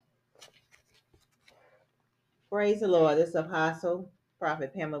Praise the Lord. This is Apostle,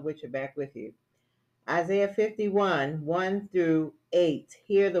 Prophet Pamela Witcher back with you. Isaiah 51, 1 through 8.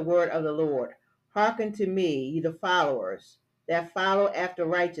 Hear the word of the Lord. Hearken to me, ye the followers that follow after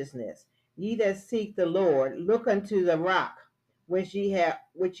righteousness. Ye that seek the Lord, look unto the rock which ye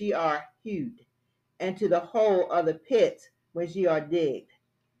are hewed, and to the hole of the pit which ye are digged.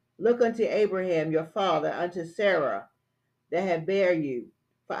 Look unto Abraham your father, unto Sarah that have bare you.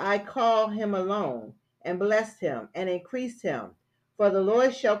 For I called him alone, and blessed him, and increased him. For the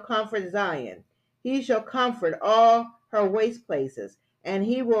Lord shall comfort Zion. He shall comfort all her waste places, and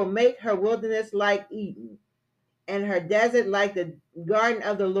he will make her wilderness like Eden, and her desert like the garden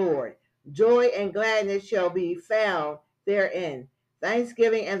of the Lord. Joy and gladness shall be found therein,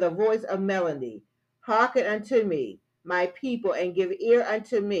 thanksgiving and the voice of melody. Hearken unto me, my people, and give ear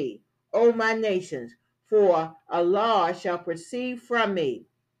unto me, O my nations, for a law shall proceed from me,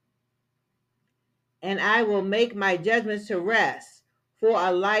 and I will make my judgments to rest for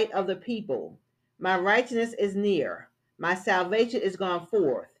a light of the people. My righteousness is near, my salvation is gone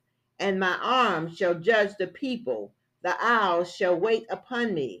forth, and my arm shall judge the people. The isles shall wait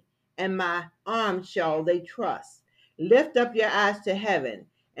upon me, and my arm shall they trust. Lift up your eyes to heaven,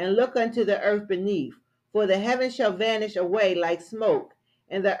 and look unto the earth beneath, for the heavens shall vanish away like smoke,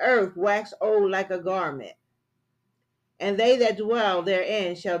 and the earth wax old like a garment, and they that dwell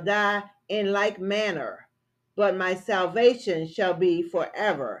therein shall die in like manner. But my salvation shall be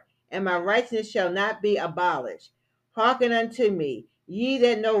forever, and my righteousness shall not be abolished. Hearken unto me, ye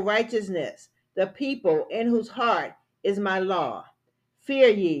that know righteousness, the people in whose heart is my law. Fear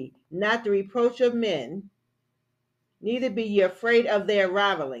ye not the reproach of men, neither be ye afraid of their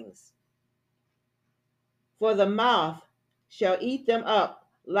ravelings. For the moth shall eat them up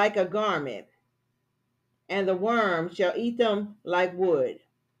like a garment, and the worm shall eat them like wool.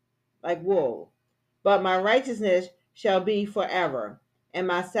 But my righteousness shall be forever, and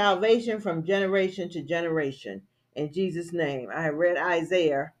my salvation from generation to generation. In Jesus' name. I have read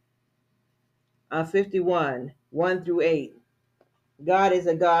Isaiah 51, 1 through 8. God is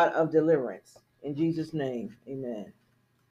a God of deliverance. In Jesus' name, amen.